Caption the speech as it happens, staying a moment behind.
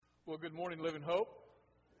Well, good morning, Living Hope.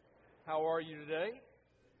 How are you today?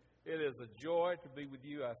 It is a joy to be with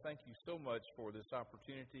you. I thank you so much for this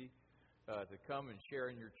opportunity to come and share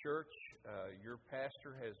in your church. Your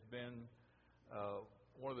pastor has been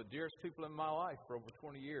one of the dearest people in my life for over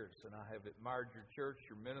 20 years, and I have admired your church,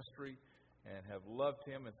 your ministry, and have loved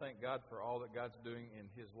him, and thank God for all that God's doing in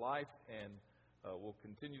his life, and will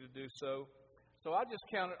continue to do so. So I just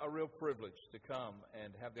count it a real privilege to come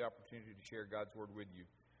and have the opportunity to share God's Word with you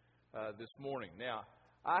this morning. Now,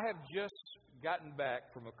 I have just gotten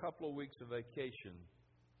back from a couple of weeks of vacation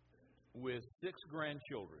with 6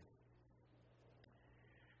 grandchildren.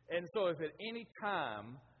 And so if at any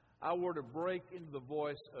time I were to break into the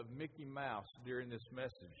voice of Mickey Mouse during this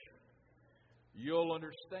message, you'll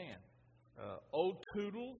understand. Old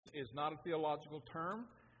Toodles is not a theological term.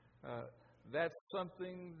 That's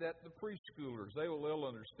something that the preschoolers, they'll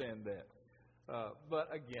understand that. But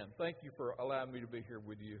again, thank you for allowing me to be here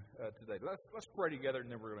with you today. Let's pray together, and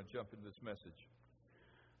then we're going to jump into this message.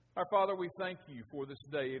 Our Father, we thank you for this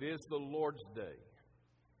day. It is the Lord's Day.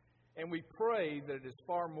 And we pray that it is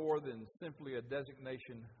far more than simply a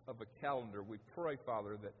designation of a calendar. We pray,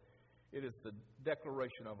 Father, that it is the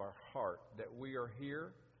declaration of our heart that we are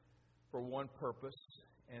here for one purpose,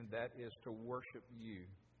 and that is to worship you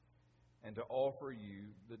and to offer you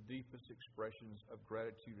the deepest expressions of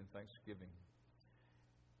gratitude and thanksgiving.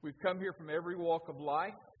 We've come here from every walk of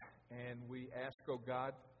life, and we ask, oh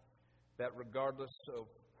God, that regardless of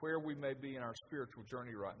where we may be in our spiritual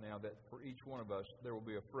journey right now, that for each one of us there will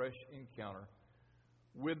be a fresh encounter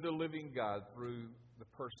with the living God through the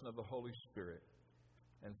person of the Holy Spirit.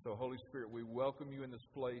 And so, Holy Spirit, we welcome you in this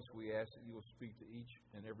place. We ask that you will speak to each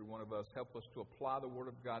and every one of us. Help us to apply the Word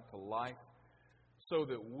of God to life so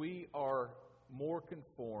that we are more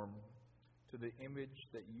conformed to the image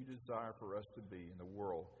that you desire for us to be in the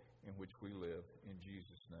world in which we live. In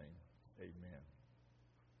Jesus' name, amen.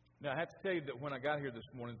 Now, I have to tell you that when I got here this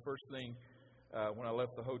morning, the first thing when I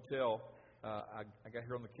left the hotel, I got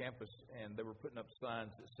here on the campus, and they were putting up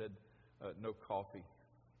signs that said, no coffee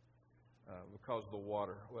because of the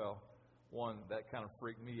water. Well, one, that kind of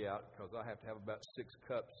freaked me out because I have to have about 6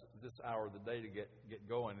 cups this hour of the day to get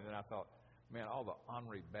going. And then I thought, man, all the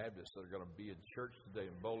Henri Baptists that are going to be in church today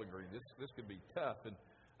in Bowling Green, this could be tough. And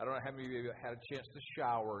I don't know how many of you had a chance to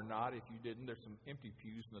shower or not. If you didn't, there's some empty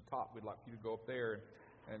pews in the top. We'd like you to go up there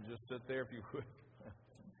and just sit there if you would.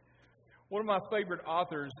 One of my favorite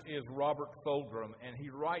authors is Robert Fulghum, and he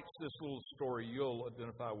writes this little story. You'll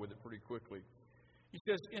identify with it pretty quickly. He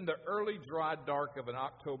says, in the early dry dark of an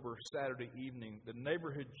October Saturday evening, the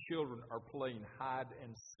neighborhood children are playing hide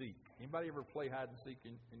and seek. Anybody ever play hide and seek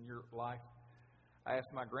in your life? I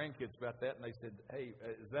asked my grandkids about that, and they said, hey,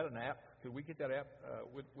 is that an app? Could we get that app?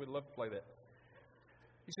 We'd love to play that.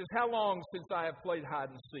 He says, how long since I have played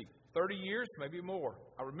hide and seek? 30 years, maybe more.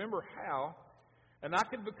 I remember how, and I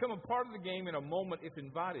could become a part of the game in a moment if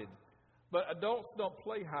invited. But adults don't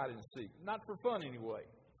play hide and seek, not for fun anyway,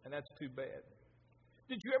 and that's too bad.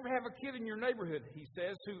 Did you ever have a kid in your neighborhood, he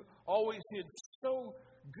says, who always did so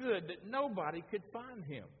good that nobody could find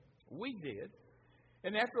him? We did.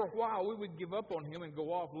 And after a while, we would give up on him and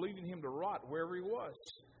go off, leaving him to rot wherever he was.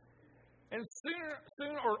 And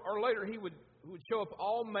sooner or later, he would show up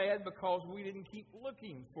all mad because we didn't keep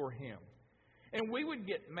looking for him. And we would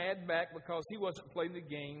get mad back because he wasn't playing the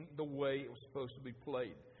game the way it was supposed to be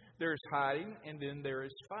played. There's hiding, and then there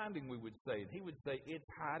is finding, we would say. And he would say, it's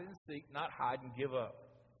hide and seek, not hide and give up.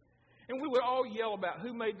 And we would all yell about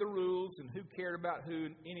who made the rules and who cared about who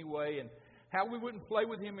anyway, and how we wouldn't play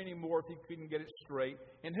with him anymore if he couldn't get it straight,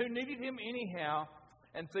 and who needed him anyhow,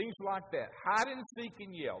 and things like that. Hide and seek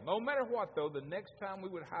and yell. No matter what, though, the next time we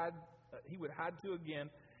would hide, he would hide to again.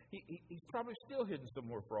 He's probably still hidden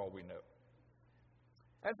somewhere for all we know.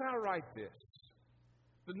 As I write this,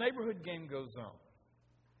 the neighborhood game goes on.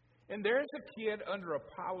 And there's a kid under a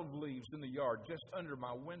pile of leaves in the yard just under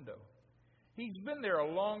my window. He's been there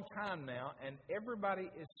a long time now, and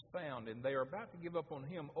everybody is found, and they are about to give up on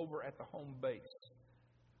him over at the home base.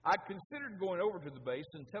 I considered going over to the base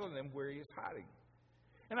and telling them where he is hiding.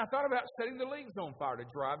 And I thought about setting the leaves on fire to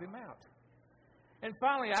drive him out. And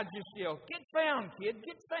finally, I just yelled, get found, kid,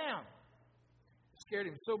 get found. It scared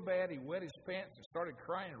him so bad, he wet his pants and started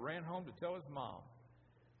crying and ran home to tell his mom.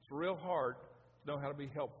 It's real hard to know how to be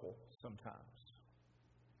helpful sometimes.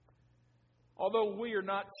 Although we are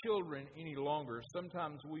not children any longer,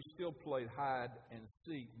 sometimes we still play hide and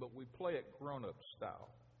seek, but we play it grown-up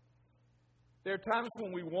style. There are times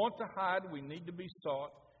when we want to hide, we need to be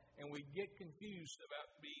sought, and we get confused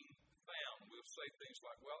about being found. We'll say things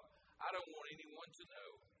like, well, I don't want anyone to know.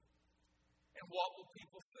 And what will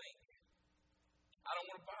people think? I don't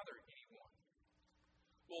want to bother anyone.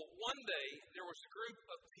 Well, one day, there was a group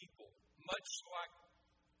of people, much like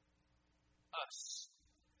us,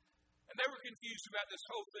 and they were confused about this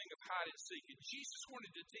whole thing of hide and seek, and Jesus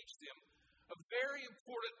wanted to teach them a very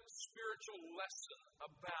important spiritual lesson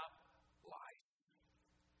about life.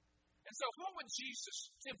 And so what would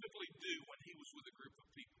Jesus typically do when he was with a group of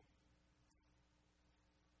people?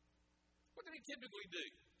 What did he typically do?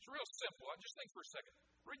 It's real simple. I just think for a second.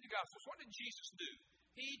 Read the Gospels. What did Jesus do?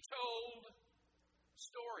 He told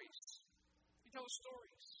stories. He told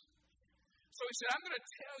stories. So he said, I'm going to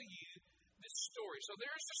tell you this story. So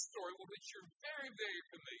there's a story with which you're very, very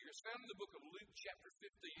familiar. It's found in the book of Luke chapter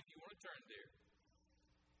 15, if you want to turn there.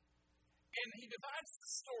 And he divides the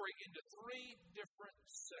story into three different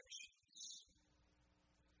sections.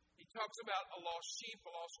 He talks about a lost sheep, a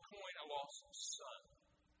lost coin, a lost son.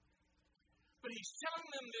 But he's telling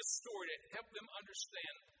them this story to help them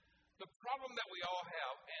understand the problem that we all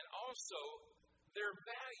have and also their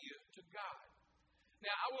value to God.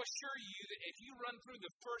 Now, I will assure you that if you run through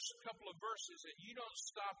the first couple of verses and you don't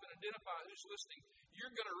stop and identify who's listening,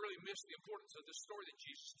 you're going to really miss the importance of the story that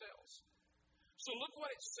Jesus tells. So look what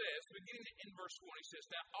it says, beginning in verse 1. He says,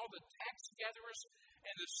 now all the tax gatherers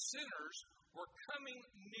and the sinners were coming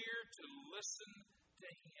near to listen to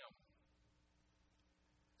him.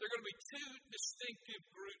 There are going to be two distinctive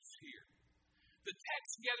groups here. The tax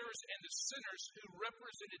gatherers and the sinners who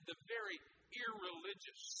represented the very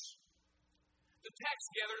irreligious. The tax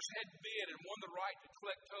gatherers had bid and won the right to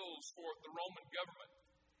collect tolls for the Roman government.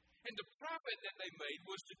 And the profit that they made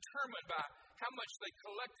was determined by how much they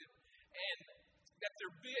collected and that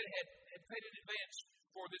their bid had paid in advance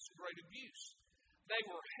for this great abuse. They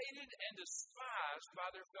were hated and despised by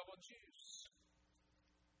their fellow Jews.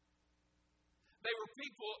 They were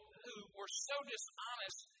people who were so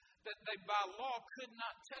dishonest that they by law could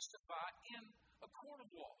not testify in a court of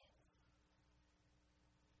law.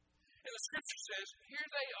 And the scripture says, here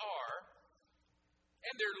they are,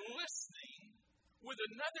 and they're listening with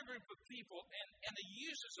another group of people, and he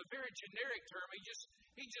uses a very generic term.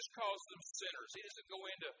 He just calls them sinners. He doesn't go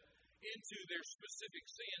into their specific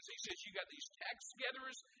sins. He says you got these tax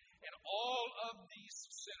gatherers and all of these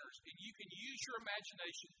sinners, and you can use your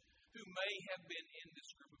imagination who may have been in this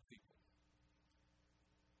group of people.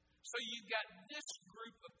 So you've got this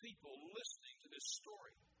group of people listening to this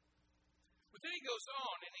story. But then he goes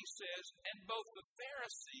on and he says, and both the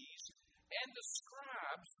Pharisees and the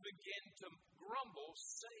scribes began to grumble,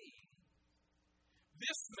 saying,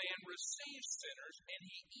 this man receives sinners and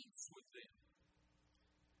he eats with them.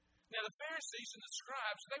 Now the Pharisees and the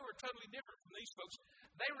scribes, they were totally different from these folks.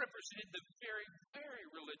 They represented the very, very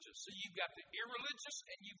religious. So you've got the irreligious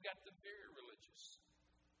and you've got the very religious.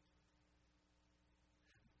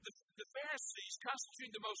 The Pharisees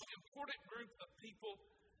constituted the most important group of people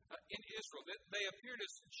in Israel. They appeared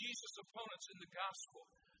as Jesus' opponents in the gospel.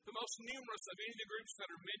 The most numerous of any of the groups that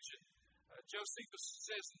are mentioned. Josephus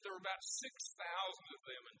says that there were about 6,000 of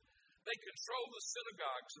them, and they controlled the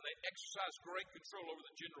synagogues, and they exercised great control over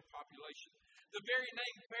the general population. The very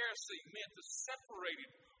name Pharisee meant the separated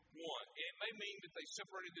one. It may mean that they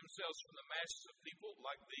separated themselves from the masses of people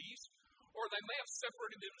like these, or they may have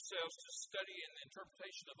separated themselves to study and the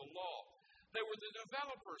interpretation of the law. They were the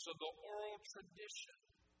developers of the oral tradition,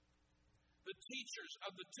 the teachers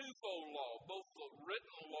of the twofold law, both the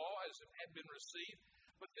written law as it had been received,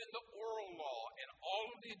 but then the oral law and all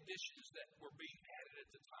of the additions that were being added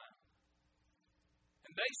at the time.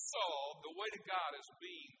 And they saw the way to God as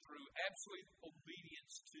being through absolute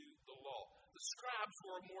obedience to the law. The scribes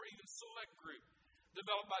were a more even select group,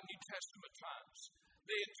 developed by New Testament times.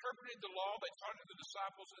 They interpreted the law, they taught it to the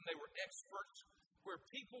disciples, and they were experts where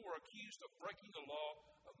people were accused of breaking the law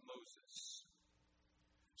of Moses.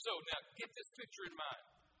 So now, get this picture in mind.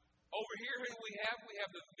 Over here, who do we have? We have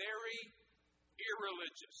the very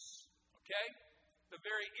irreligious. Okay? The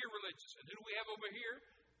very irreligious. And who do we have over here?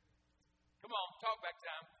 Come on, talk back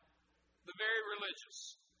time. The very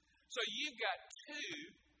religious. So you've got two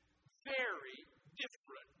very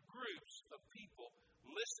different groups of people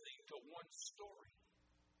listening to one story.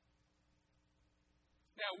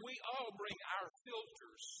 Now, we all bring our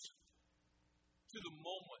filters to the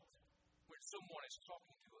moment when someone is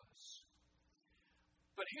talking to us.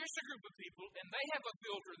 But here's a group of people, and they have a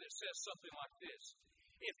filter that says something like this.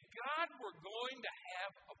 If God were going to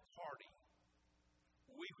have a party,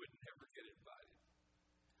 we would never get invited.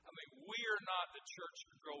 I mean, we are not the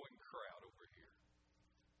church-growing crowd over here.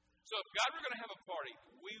 So if God were going to have a party,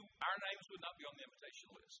 our names would not be on the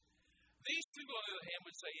invitation list. These people, on the other hand,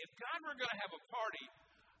 would say, if God were going to have a party,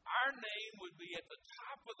 our name would be at the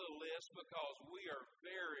top of the list because we are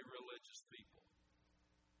very religious people.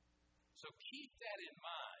 So keep that in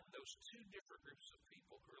mind, those two different groups of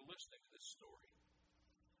people who are listening to this story.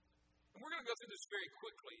 And we're going to go through this very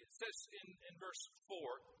quickly. It says in verse 4,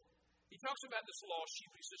 he talks about this lost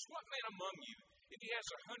sheep. He says, what man among you, if he has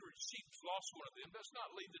 100 sheep, lost one of them, does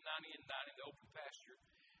not leave the 99 in the open pasture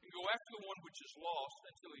and go after the one which is lost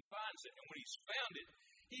until he finds it? And when he's found it,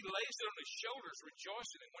 he lays it on his shoulders,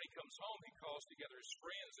 rejoicing. And when he comes home, he calls together his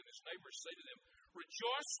friends and his neighbors, say to them,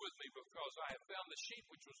 rejoice with me because I have found the sheep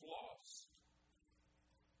which was lost.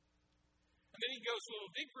 And then he goes a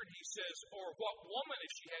little deeper and he says, or what woman,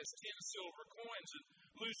 if she has 10 silver coins and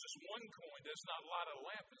loses one coin, does not light a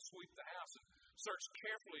lamp and sweep the house and search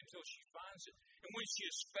carefully until she finds it? And when she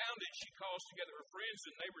has found it, she calls together her friends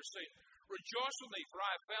and neighbors, saying, rejoice with me, for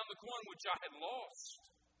I have found the coin which I had lost.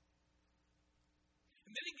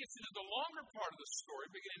 And then he gets into the longer part of the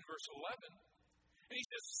story, beginning in verse 11. And he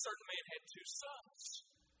says, a certain man had 2 sons.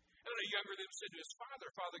 And the younger of them said to his father,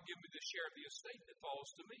 Father, give me the share of the estate that falls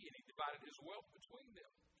to me. And he divided his wealth between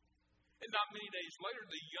them. And not many days later,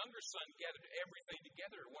 the younger son gathered everything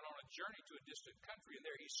together and went on a journey to a distant country. And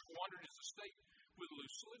there he squandered his estate with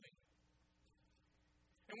loose living.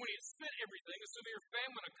 And when he had spent everything, a severe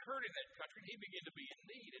famine occurred in that country, and he began to be in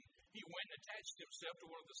need. And he went and attached himself to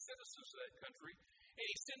one of the citizens of that country, and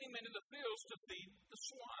he sent him into the fields to feed the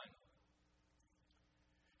swine.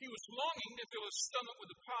 He was longing to fill his stomach with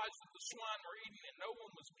the pods that the swine were eating, and no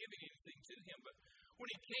one was giving anything to him. But when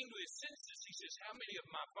he came to his senses, he says, how many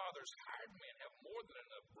of my father's hired men have more than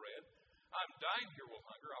enough bread? I'm dying here with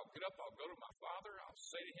hunger. I'll get up, I'll go to my father, I'll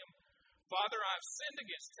say to him, Father, I've sinned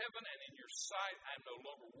against heaven and in your sight. I am no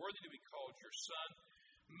longer worthy to be called your son.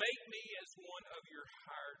 Make me as one of your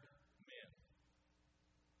hired men.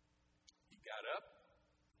 He got up.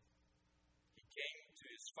 He came to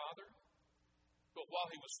his father. But while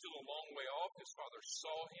he was still a long way off, his father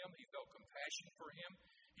saw him. He felt compassion for him.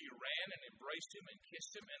 He ran and embraced him and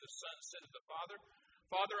kissed him. And the son said to the father,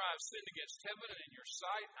 Father, I have sinned against heaven and in your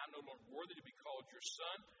sight. I am no longer worthy to be called your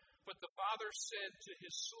son. But the father said to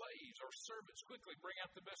his slaves or servants, quickly bring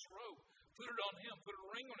out the best robe, put it on him, put a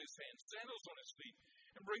ring on his hand, sandals on his feet,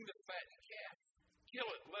 and bring the fattened calf. Kill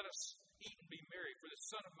it, let us eat and be merry, for this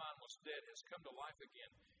son of mine was dead, has come to life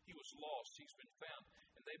again. He was lost, he's been found.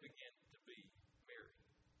 And they began to be merry.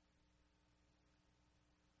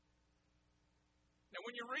 Now,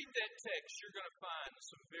 when you read that text, you're going to find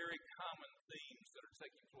some very common themes that are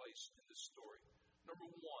taking place in this story. Number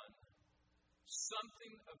one,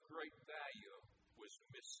 something of great value was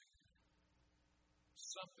missing.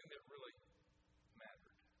 Something that really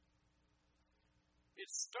mattered. It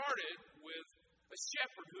started with a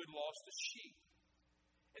shepherd who had lost a sheep.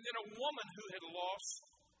 And then a woman who had lost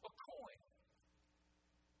a coin.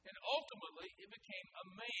 And ultimately, it became a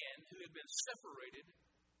man who had been separated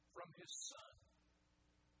from his son.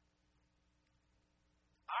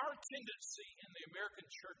 Our tendency in the American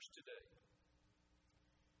church today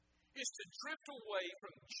is to drift away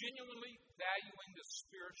from genuinely valuing the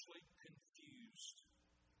spiritually confused.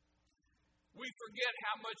 We forget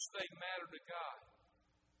how much they matter to God.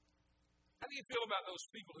 How do you feel about those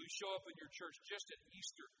people who show up in your church just at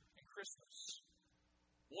Easter and Christmas?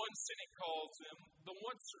 One cynic calls them the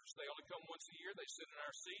oncers. They only come once a year. They sit in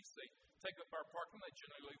our seats. They take up our parking. They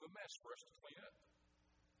generally leave a mess for us to clean up.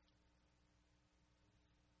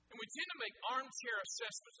 And we tend to make armchair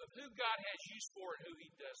assessments of who God has used for and who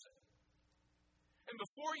He doesn't. And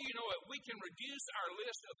before you know it, we can reduce our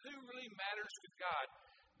list of who really matters to God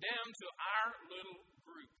down to our little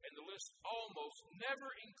group. And the list almost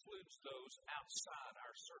never includes those outside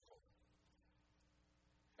our circle.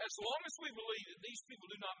 As long as we believe that these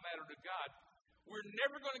people do not matter to God, we're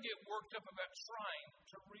never going to get worked up about trying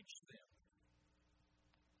to reach them.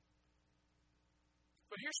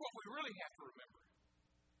 But here's what we really have to remember.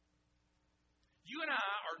 You and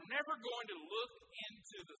I are never going to look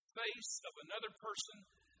into the face of another person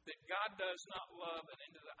that God does not love and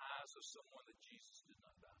into the eyes of someone that Jesus did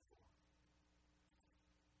not die for.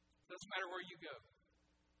 It doesn't matter where you go.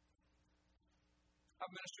 I've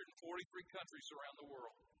ministered in 43 countries around the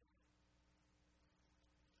world.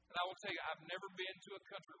 And I will tell you, I've never been to a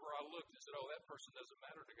country where I looked and said, oh, that person doesn't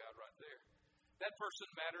matter to God right there. That person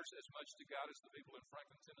matters as much to God as the people in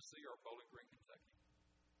Franklin, Tennessee or Bowling Green, Kentucky.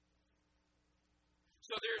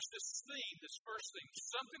 So there's this theme, this first thing,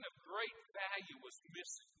 something of great value was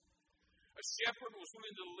missing. A shepherd was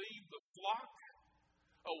willing to leave the flock.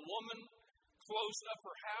 A woman closed up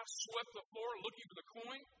her house, swept the floor, looking for the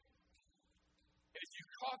coin. And if you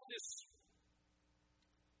caught this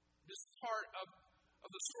part of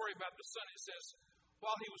the story about the son, it says,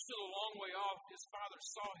 while he was still a long way off, his father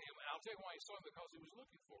saw him. And I'll tell you why he saw him, because he was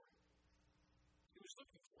looking for him. He was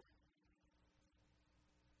looking for him.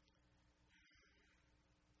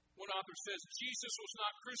 One author says, Jesus was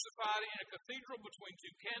not crucified in a cathedral between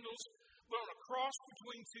two candles, but on a cross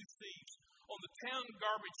between two thieves, on the town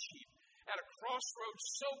garbage heap, at a crossroads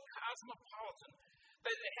so cosmopolitan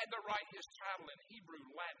that it had to write his title in Hebrew,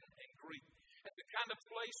 Latin, and Greek, at the kind of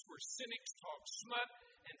place where cynics talk smut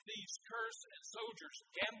and thieves curse and soldiers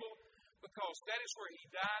gamble, because that is where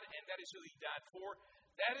he died and that is who he died for.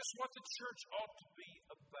 That is what the church ought to be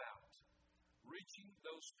about, reaching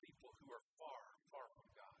those people who are far, far from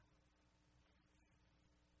God.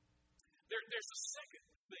 There's a second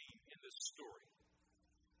theme in this story.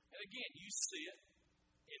 And again, you see it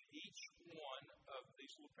in each one of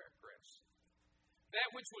these little paragraphs. That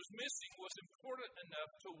which was missing was important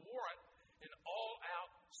enough to warrant an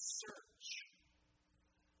all-out search.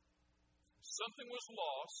 Something was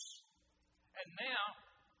lost, and now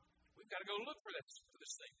we've got to go look for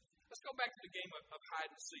this thing. Let's go back to the game of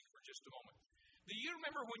hide and seek for just a moment. Do you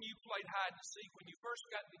remember when you played hide and seek, when you first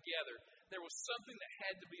got together, there was something that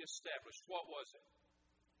had to be established? What was it?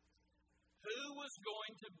 Who was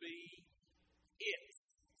going to be it?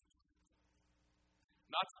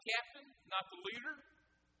 Not the captain, not the leader,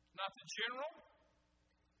 not the general.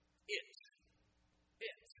 It.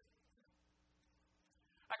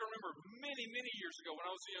 I can remember many, many years ago when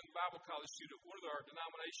I was a young Bible college student, one of our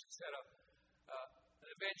denominations had an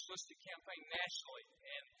evangelistic campaign nationally,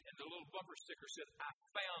 and the little bumper sticker said, "I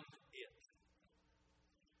found it."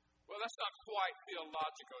 Well, that's not quite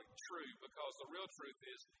theologically true, because the real truth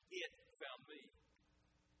is, it found me.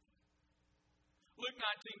 Luke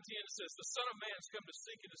 19:10 says, "The Son of Man has come to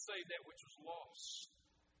seek and to save that which was lost."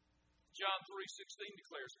 John 3:16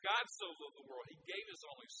 declares, "God so loved the world, he gave his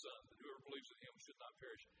only Son, that whoever believes in him should not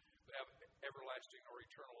perish, but have everlasting or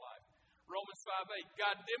eternal life." Romans 5:8,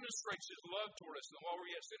 "God demonstrates his love toward us, and while we were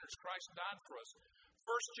yet sinners, Christ died for us."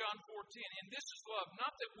 1 John 4:10, "And this is love,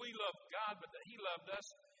 not that we loved God, but that he loved us,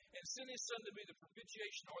 and sent his Son to be the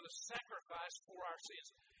propitiation or the sacrifice for our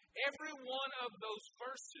sins." Every one of those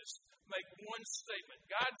verses make one statement.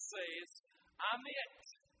 God says, "I'm it.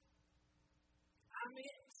 I'm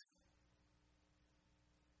it."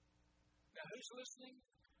 Now, who's listening?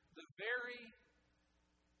 The very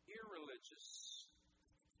irreligious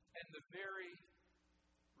and the very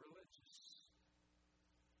religious.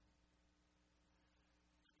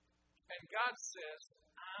 And God says,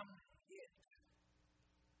 "I'm it."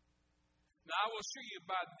 Now, I will assure you,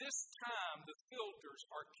 by this time, the filters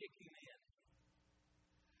are kicking in.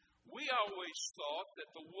 We always thought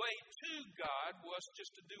that the way to God was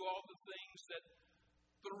just to do all the things that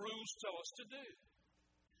the rules tell us to do.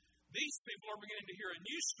 These people are beginning to hear a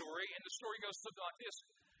new story, and the story goes something like this.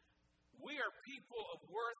 We are people of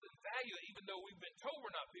worth and value, even though we've been told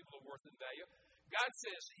we're not people of worth and value. God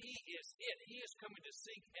says he is it. He is coming to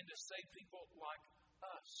seek and to save people like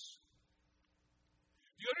us.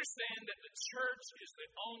 Do you understand that the church is the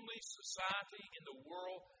only society in the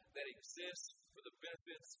world that exists for the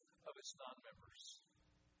benefits of its non-members?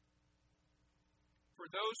 For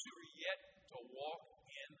those who are yet to walk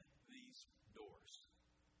in these doors.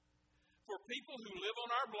 For people who live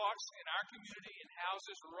on our blocks, in our community, in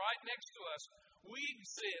houses right next to us, we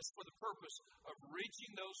exist for the purpose of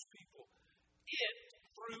reaching those people. It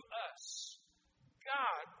through us.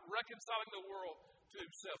 God reconciling the world to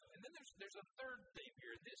himself. And then there's a third theme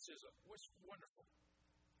here. This is what's wonderful.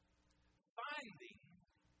 Finding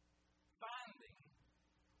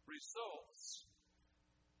results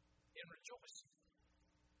in rejoicing.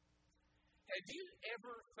 Have you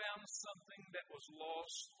ever found something that was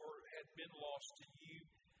lost or had been lost to you,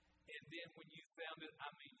 and then when you found it,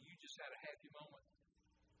 you just had a happy moment?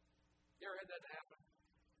 You ever had that happen?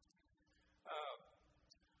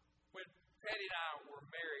 When Patty and I were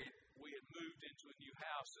married, we had moved into a new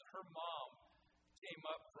house, and her mom came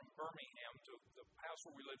up from Birmingham to the house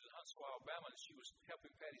where we lived in Huntsville, Alabama, and she was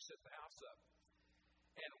helping Patty set the house up.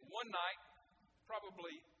 And one night,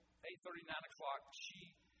 probably 8:30, 9 o'clock,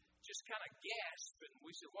 she just kind of gasped, and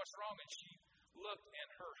we said, "What's wrong?" And she looked, and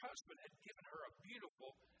her husband had given her a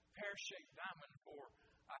beautiful pear-shaped diamond for,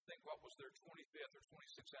 I think, what was their 25th or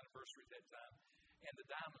 26th anniversary at that time, and the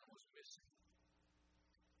diamond was missing.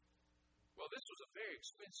 Well, this was a very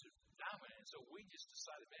expensive diamond, and so we just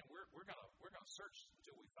decided, man, we're gonna search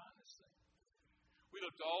until we find this thing. We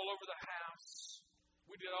looked all over the house.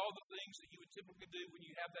 We did all the things that you would typically do when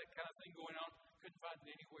you have that kind of thing going on. Couldn't find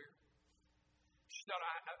it anywhere. She thought,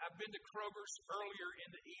 I've been to Kroger's earlier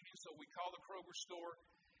in the evening, so we called the Kroger store,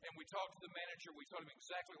 and we talked to the manager. We told him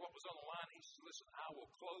exactly what was on the line. He said, "Listen, I will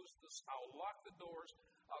I'll lock the doors.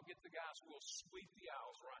 I'll get the guys. We'll sweep the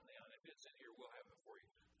aisles right now, and if it's in here, we'll have it for you."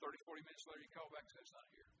 30, 40 minutes later, you call back and say, "It's not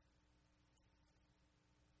here."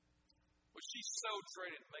 Well, But she so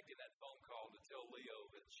dreaded making that phone call to tell Leo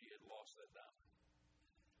that she had lost that diamond.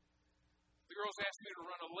 The girls asked me to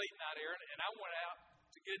run a late night errand, and I went out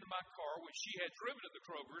to get into my car, which she had driven to the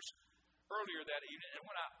Kroger's earlier that evening. And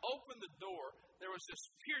when I opened the door, there was this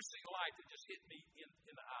piercing light that just hit me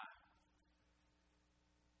in the eye.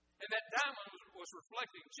 And that diamond was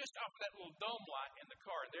reflecting just off of that little dome light in the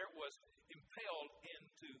car. And there it was impaled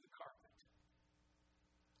into the carpet.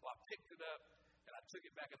 Well, I picked it up, and I took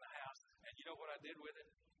it back in the house. And you know what I did with it?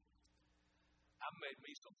 I made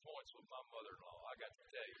me some points with my mother-in-law, I got to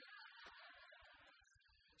tell you.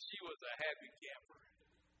 She was a happy camper.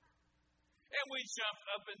 And we jumped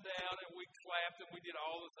up and down, and we clapped, and we did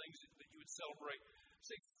all the things that you would celebrate.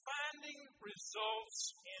 See, finding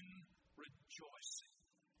results in rejoicing.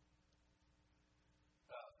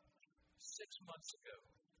 6 months ago,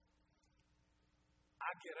 I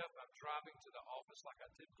get up, I'm driving to the office like I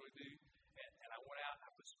typically do, and I went out, I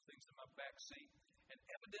put some things in my back seat, and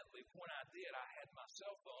evidently when I did, I had my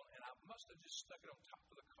cell phone, and I must have just stuck it on top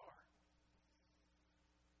of the car.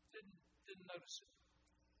 Didn't notice it.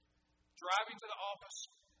 Driving to the office,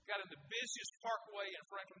 got in the busiest parkway in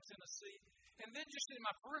Franklin, Tennessee, and then just in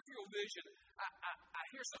my peripheral vision, I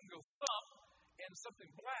hear something go thump and something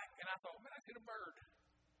black, and I thought, man, I hit a bird.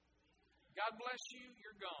 God bless you,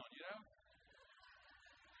 you're gone, you know.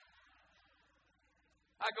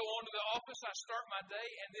 I go on to the office, I start my day,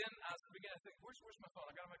 and then I begin to think, where's my phone?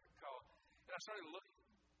 I got to make a call. And I started looking,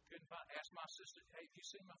 couldn't find, asked my assistant, hey, have you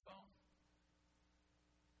seen my phone?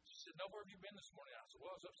 She said, no, where have you been this morning? I said,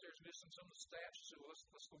 well, I was upstairs visiting some of the staff. She said, well,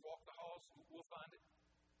 let's go walk the halls, we'll find it.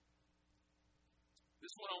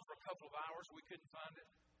 This went on for a couple of hours, we couldn't find it.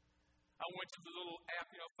 I went to the little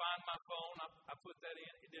app, find my phone. I put that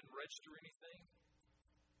in. It didn't register anything.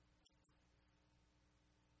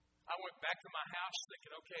 I went back to my house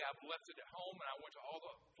thinking, okay, I've left it at home, and I went to all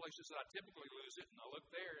the places that I typically lose it, and I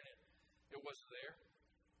looked there, and it wasn't there.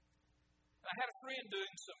 And I had a friend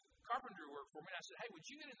doing some carpentry work for me, and I said, hey, would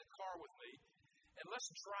you get in the car with me, and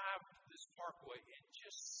let's drive this parkway and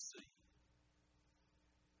just see.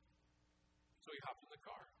 So he hopped in the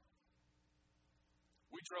car.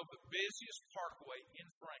 We drove the busiest parkway in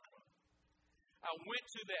Franklin. I went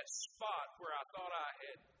to that spot where I thought I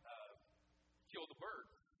had killed a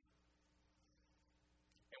bird.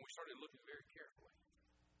 And we started looking very carefully.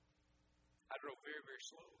 I drove very, very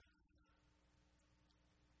slowly.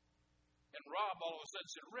 And Rob all of a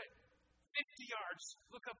sudden said, Rick, 50 yards,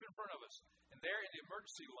 look up in front of us. And there in the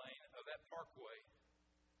emergency lane of that parkway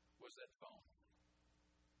was that phone.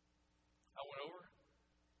 I went over.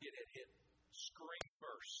 It had hit screen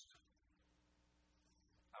first.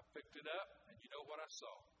 I picked it up, and you know what I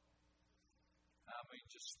saw? I mean,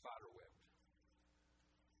 just spiderwebbed.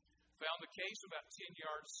 Found the case about 10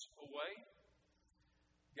 yards away.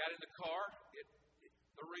 Got in the car.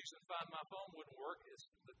 The reason Find My Phone wouldn't work is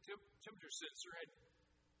the temperature sensor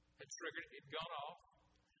had triggered. It had gone off.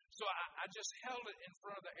 So I just held it in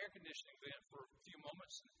front of the air conditioning vent for a few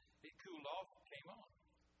moments. It cooled off and came on.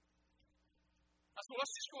 I said, well,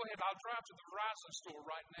 let's just go ahead. I'll drive to the Verizon store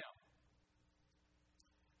right now.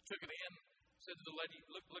 Took it in, said to the lady,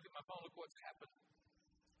 look at my phone, look what's happened.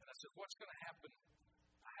 And I said, what's going to happen?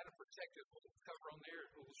 I had a protective little cover on there,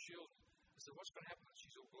 a little shield. I said, what's going to happen?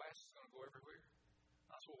 She's old glasses going to go everywhere.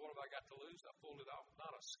 I said, well, what have I got to lose? I pulled it off.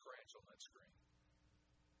 Not a scratch on that screen.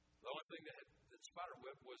 The only thing that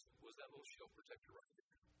spiderweb was that little shield protector right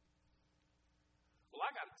there. Well,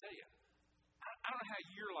 I got to tell you, I don't know how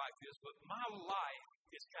your life is, but my life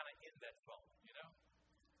is kind of in that phone, you know.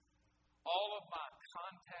 All of my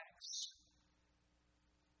contacts,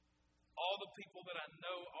 all the people that I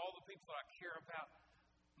know, all the people that I care about,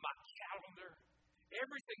 my calendar,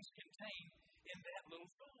 everything's contained in that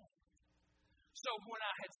little phone. So when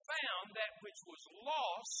I had found that which was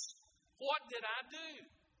lost, what did I do?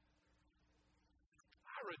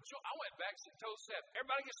 I went back and told Seth,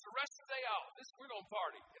 everybody gets the rest of the day off. We're going to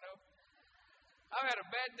party, you know. I've had a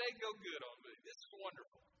bad day go good on me. This is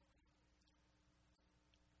wonderful.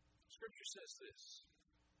 Scripture says this.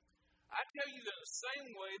 I tell you that in the same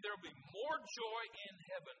way, there will be more joy in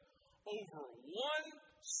heaven over one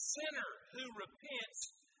sinner who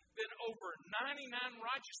repents than over 99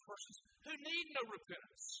 righteous persons who need no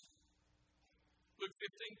repentance. Luke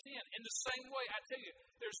 15:10. In the same way, I tell you,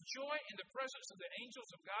 there's joy in the presence of the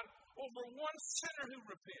angels of God over one sinner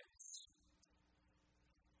who repents.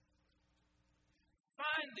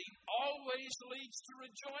 Finding always leads to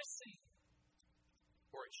rejoicing.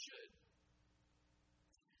 Or it should.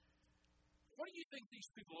 What do you think these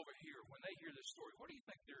people over here, when they hear this story, what do you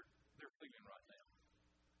think they're feeling right now?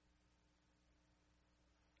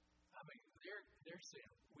 I mean, they're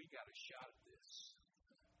saying, we got a shot at this.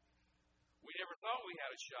 We never thought we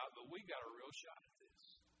had a shot, but we got a real shot at this.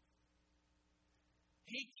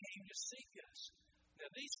 He came to seek us. Now,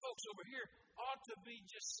 these folks over here ought to be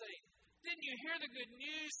just saying, didn't you hear the good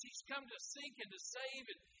news? He's come to seek and to save,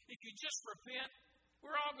 and if you just repent,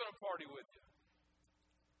 we're all going to party with you.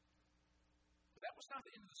 But that was not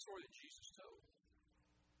the end of the story that Jesus told.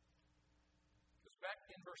 Because back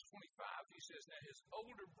in verse 25, he says, now his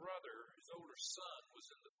older brother, his older son, was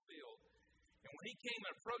in the field. And when he came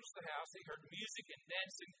and approached the house, he heard music and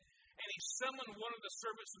dancing, and he summoned one of the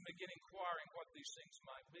servants and began inquiring what these things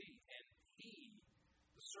might be. And he,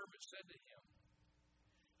 the servant, said to him,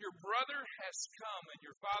 your brother has come, and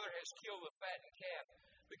your father has killed the fattened calf,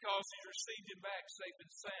 because he received him back safe and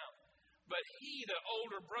sound. But he, the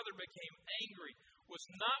older brother, became angry, was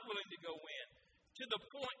not willing to go in, to the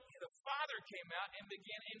point the father came out and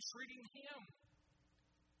began entreating him.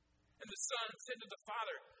 And the son said to the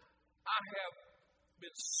father, I have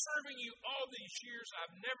been serving you all these years.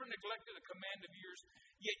 I've never neglected a command of yours,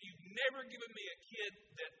 yet you've never given me a kid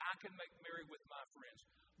that I can make merry with my friends.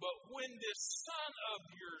 But when this son of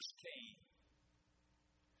yours came,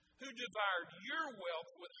 who devoured your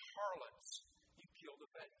wealth with harlots, you killed a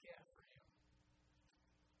fat calf for him.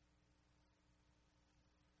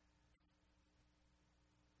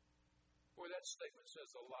 Boy, that statement says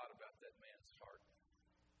a lot about that man's heart.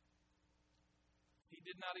 He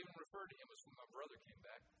did not even refer to him as when my brother came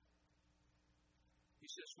back. He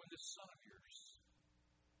says, when this son of yours,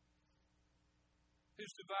 who's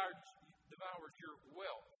devoured your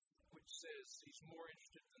wealth, which says he's more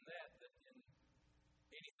interested in that than in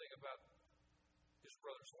anything about his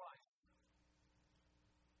brother's life.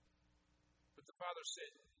 But the father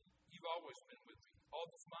said, you've always been with me. All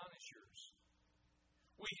that's mine is yours.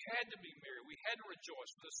 We had to be merry. We had to rejoice.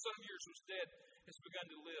 For the son of yours was dead, has begun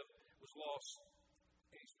to live, was lost,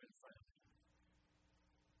 and he's been found.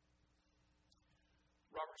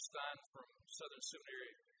 Robert Stein from Southern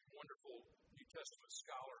Seminary, wonderful New Testament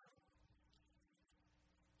scholar,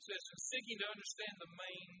 says, in seeking to understand the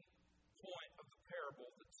main point of the parable,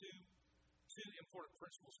 the two important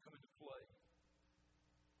principles come into play.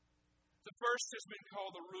 The first has been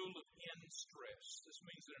called the rule of end stress. This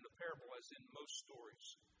means that in a parable, as in most stories,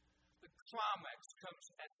 the climax comes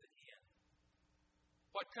at the end.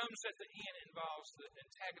 What comes at the end involves the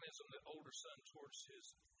antagonism of the older son towards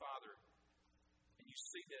his father. And you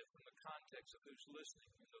see that from the context of who's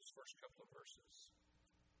listening in those first couple of verses.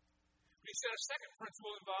 But he said a second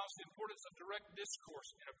principle involves the importance of direct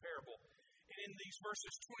discourse in a parable. And in these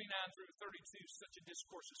verses 29 through 32, such a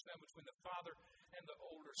discourse is found between the father and the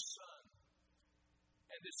older son.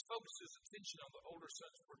 And this focuses attention on the older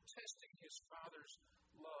son's protesting his father's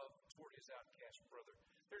love toward his outcast brother.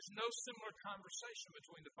 There's no similar conversation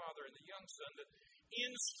between the father and the young son. The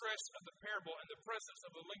end stress of the parable and the presence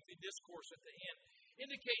of a lengthy discourse at the end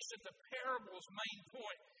indicates that the parable's main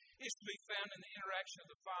point is to be found in the interaction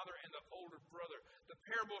of the father and the older brother. The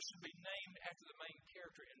parable should be named after the main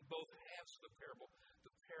character in both halves of the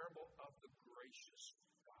parable of the gracious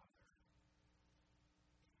father.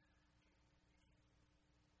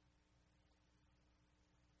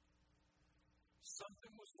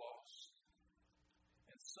 Something was lost,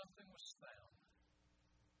 and something was found,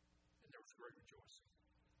 and there was great rejoicing.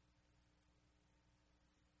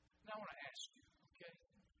 Now I want to ask you, okay?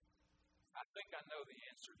 I think I know the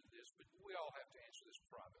answer to this, but we all have to answer this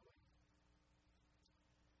privately.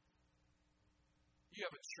 You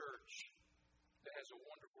have a church that has a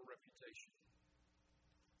wonderful reputation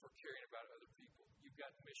for caring about other people. You've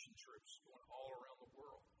got mission trips going all around the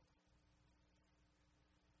world.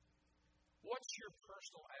 What's your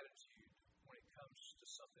personal attitude when it comes to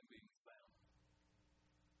something being found?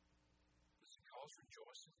 Does it cause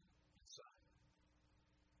rejoicing inside?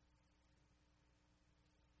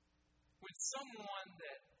 When someone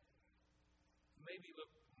that maybe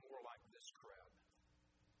looked more like this crowd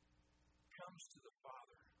comes to the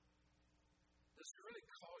Father, does it really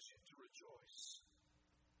cause you to rejoice?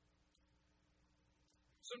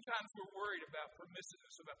 Sometimes we're worried about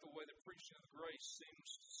permissiveness, about the way that preaching of grace seems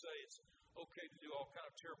to say it's okay to do all kind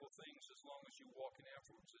of terrible things as long as you walk in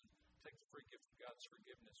afterwards and take the free gift of God's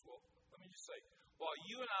forgiveness. Well, let me just say, while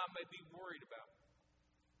you and I may be worried about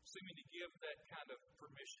seeming to give that kind of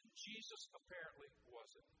permission, Jesus apparently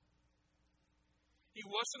wasn't. He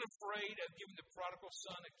wasn't afraid of giving the prodigal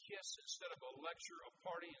son a kiss instead of a lecture, a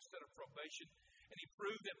party instead of probation. And he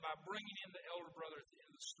proved it by bringing in the elder brother at the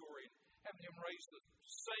end of the story and having him raise the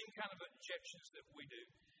same kind of objections that we do.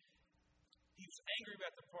 He was angry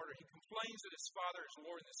about the party. He complains that his father is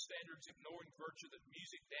lowering the standards, ignoring virtue, that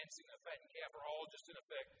music, dancing, and a fattened calf are all just in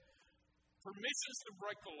effect permissions to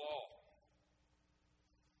break the law.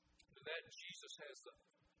 To that, Jesus has the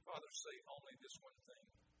Father say only this one thing.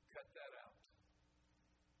 Cut that out.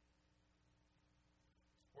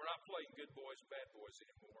 We're not playing good boys, bad boys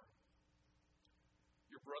anymore.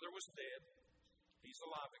 Your brother was dead. He's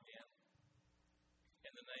alive again.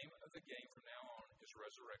 And the name of the game from now on is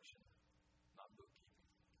resurrection, not bookkeeping.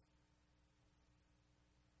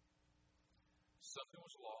 Something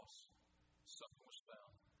was lost. Something was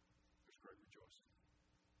found. There's great rejoicing.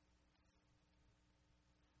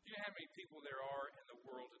 Do you know how many people there are in the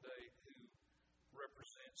world today who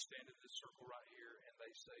stand in this circle right here, and they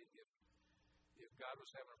say, if God was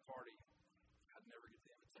having a party, I'd never get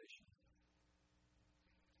the invitation.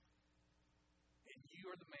 And you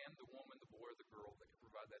are the man, the woman, the boy, or the girl that can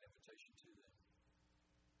provide that invitation to them.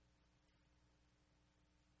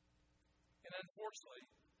 And unfortunately,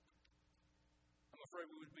 I'm afraid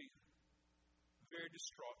we would be very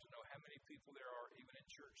distraught to know how many people there are, even in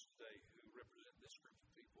church today, who represent this group of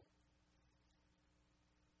people.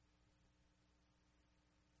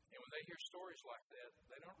 And when they hear stories like that,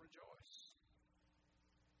 they don't rejoice.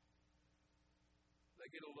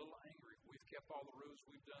 They get a little angry. We've kept all the rules.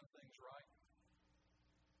 We've done things right.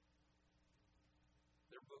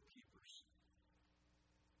 They're bookkeepers.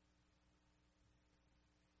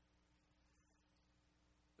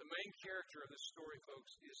 The main character of this story,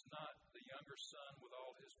 folks, is not the younger son with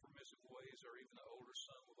all his permissive ways or even the older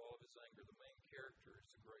son with all of his anger. The main character is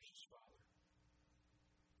the gracious Father.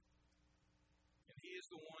 And He is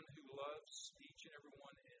the one who loves each and every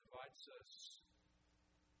one and invites us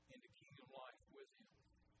into kingdom life with Him.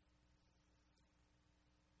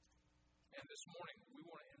 And this morning, we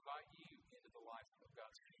want to invite you into the life of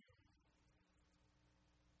God's kingdom.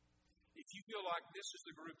 If you feel like this is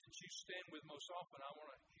the group that you stand with most often, I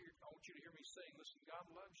want you to hear me saying, listen, God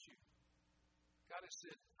loves you. God has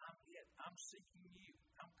said, I'm it. I'm seeking you.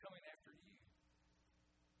 I'm coming after you.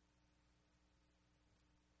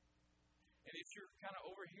 And if you're kind of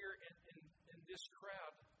over here in this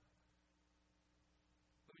crowd,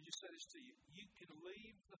 let me just say this to you. You can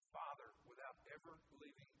leave the Father without ever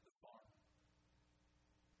leaving the farm.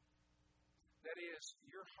 That is,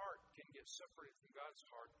 your heart can get separated from God's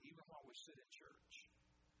heart even while we sit in church.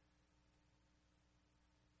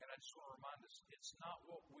 And I just want to remind us, it's not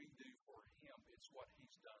what we do for Him, it's what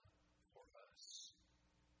He's done for us.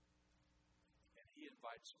 And He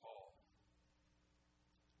invites all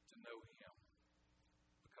to know Him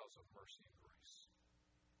because of mercy and grace.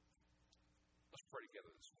 Let's pray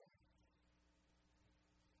together this morning.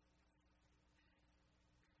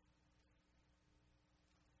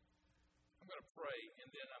 I'm going to pray,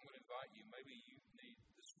 and then I'm going to invite you. Maybe you need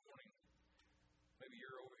this morning, maybe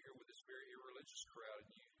you're over here with this very irreligious crowd,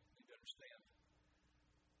 and you need to understand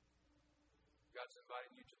God's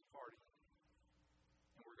inviting you to the party,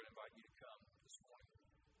 and we're going to invite you to come this morning.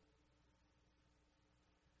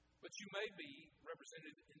 But you may be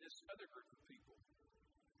represented in this other group of people,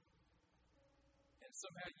 and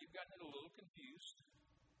somehow you've gotten it a little confused.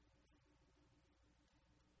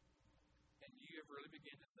 You have really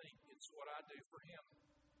begun to think it's what I do for Him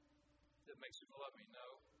that makes Him love me.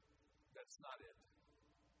 No, that's not it.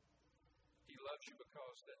 He loves you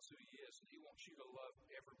because that's who He is, and He wants you to love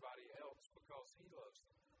everybody else because He loves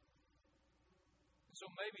them. And so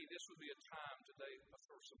maybe this would be a time today for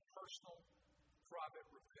some personal, private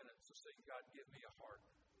repentance to say, God, give me a heart.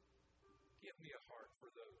 Give me a heart for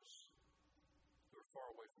those who are far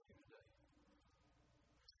away from You today.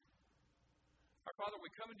 Our Father, we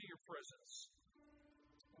come into Your presence.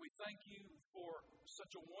 We thank You for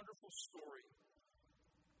such a wonderful story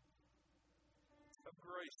of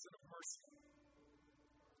grace and of mercy.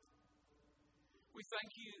 We thank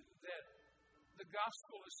You that the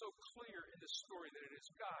gospel is so clear in this story that it is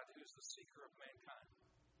God who is the seeker of mankind.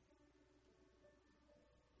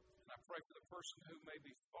 And I pray for the person who may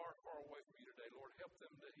be far, far away from You today. Lord, help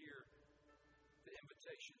them to hear the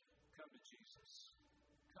invitation. Come to Jesus.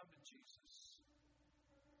 Come to Jesus.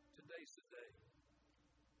 Today's the day.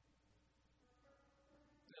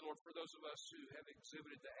 And Lord, for those of us who have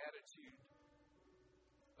exhibited the attitude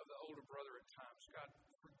of the older brother at times, God,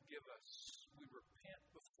 forgive us. We repent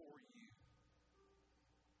before You.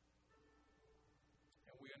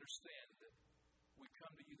 And we understand that we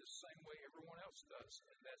come to You the same way everyone else does,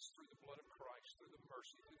 and that's through the blood of Christ, through the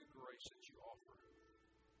mercy, through the grace that You offer.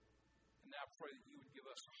 And now I pray that You would give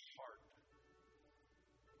us a heart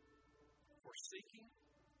for seeking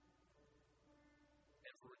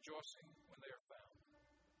and for rejoicing when they are found.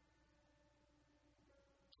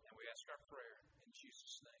 And we ask our prayer in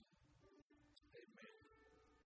Jesus' name.